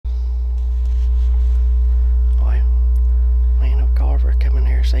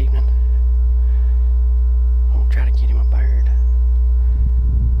this evening. I'm gonna try to get him a bird.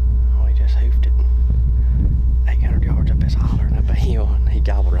 Oh, he just hoofed it 800 yards up this holler and up a hill, and he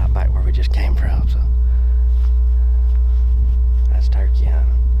gobbled right back where we just came from, so that's turkey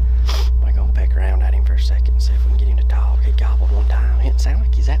hunting. We're gonna peck around at him for a second and see if we can get him to talk. He gobbled one time. It didn't sound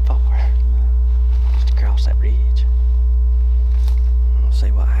like he's that far. Just across that ridge. We'll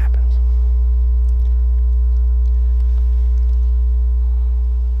see what happens.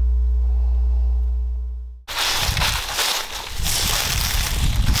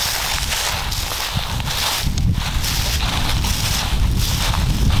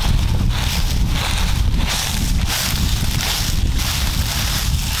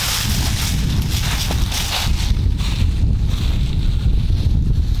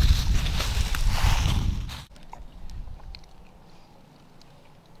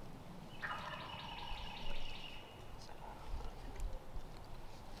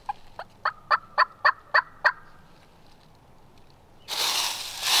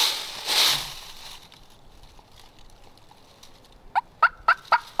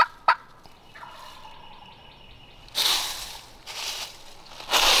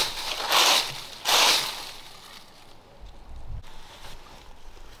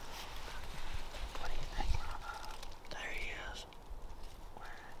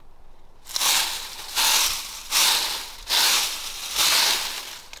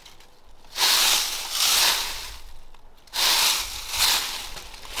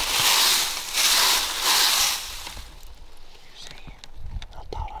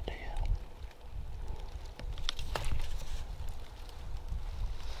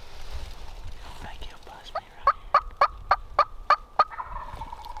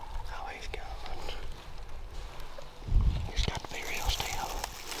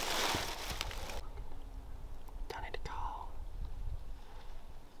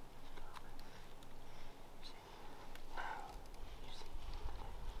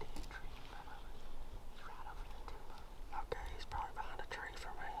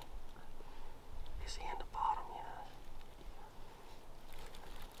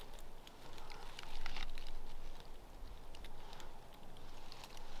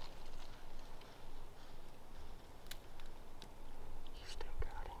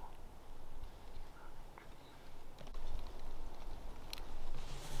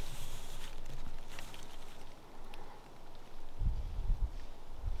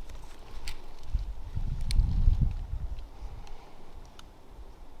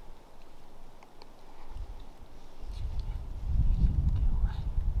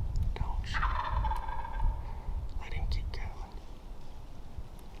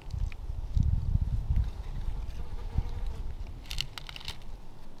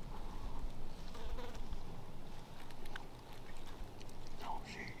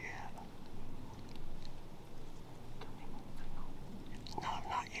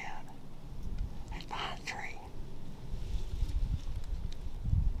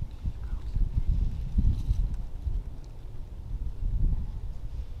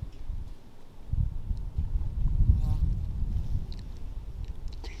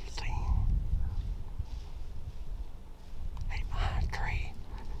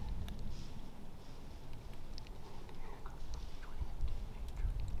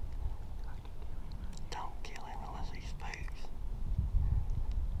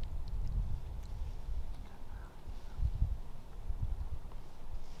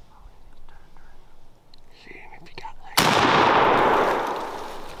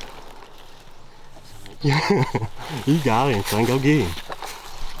 You got him, son. Go get him.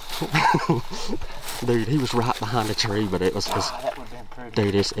 Dude, he was right behind the tree, but it was just...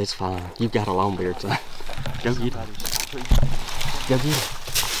 Dude, it's fine. You've got a long beard, son. Go get him. Go get him.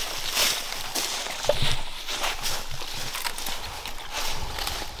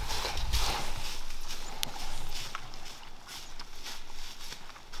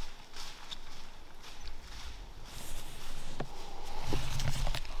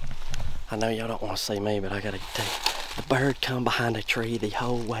 I know y'all don't want to see me, but I gotta tell you, the bird come behind a tree the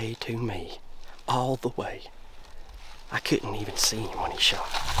whole way to me. All the way. I couldn't even see him when he shot.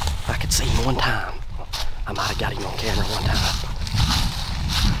 I could see him one time. I might have got him on camera one time.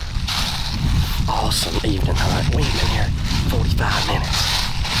 Awesome evening hunt. We ain't been here 45 minutes.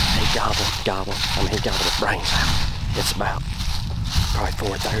 He gobbled. I mean, he gobbled his brains out. It's about probably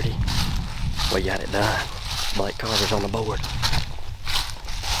 4:30. We got it done. Blake Carter's on the board.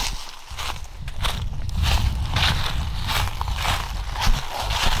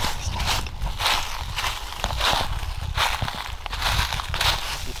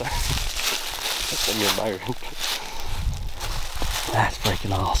 That's a new bird. That's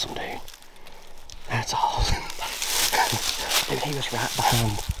freaking awesome, dude. That's awesome. And he was right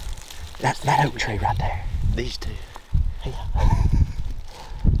behind that oak tree right there. These two. Yeah.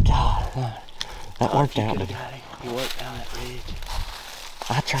 God, that worked out, dude. He worked down that ridge.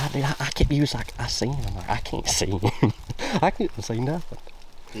 I tried, dude. I kept using like I seen him. I'm like, I can't see him. I couldn't see nothing.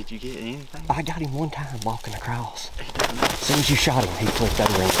 Did you get anything? I got him one time walking across. He done that. As soon as you shot him, he flipped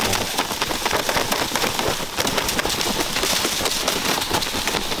over and came.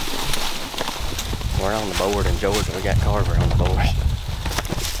 We're on the board in Georgia. We got Carver on the board.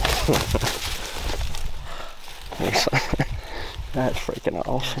 That's freaking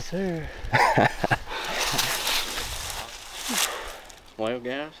awesome. Yes, sir. Well,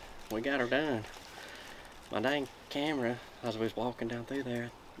 guys, we got her done. My dang camera, as we was walking down through there,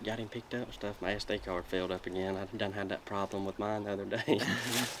 got him picked up and stuff. My SD card filled up again. I done had that problem with mine the other day.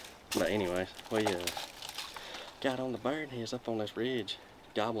 But anyways, we got on the bird. He was up on this ridge,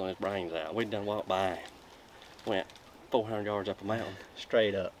 gobbling his brains out. We done walked by him. Went 400 yards up a mountain.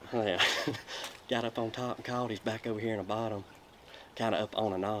 Straight up. Yeah. Got up on top and called. He's back over here in the bottom, kind of up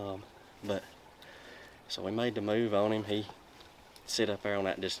on a knob. But so we made the move on him. He sit up there on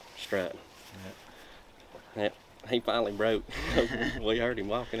that just strutting. Yep. He finally broke. We heard him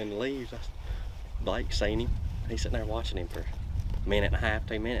walking in the leaves. Blake seen him. He's sitting there watching him for a minute and a half,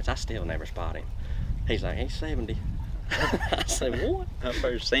 2 minutes. I still never spot him. He's like, he's 70. I said, what? I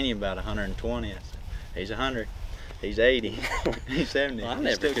first seen him about 120. I said, he's 100. He's 80. He's 70. Well, I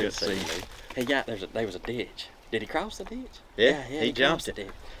never could see him. He got, there was a ditch. Did he cross the ditch? Yeah, he jumped crossed the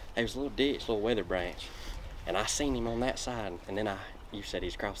ditch. There was a little ditch, little weather branch. And I seen him on that side. And then you said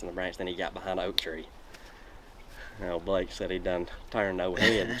he's crossing the branch. Then he got behind the oak tree. Now Blake said he done turned over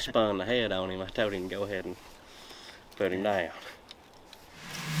head and spun the head on him. I told him to go ahead and put him down.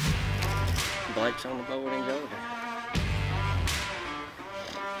 Blake's on the board in Georgia.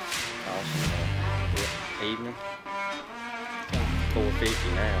 Awesome. Evening.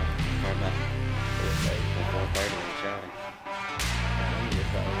 4:50 now. Or about 4:30 when we shot him.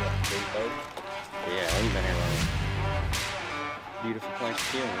 Yeah, we've been here long. Beautiful place to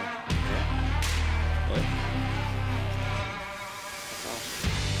kill him. Yeah. Well, that's awesome.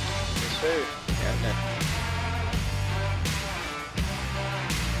 Yes, sir. Yeah,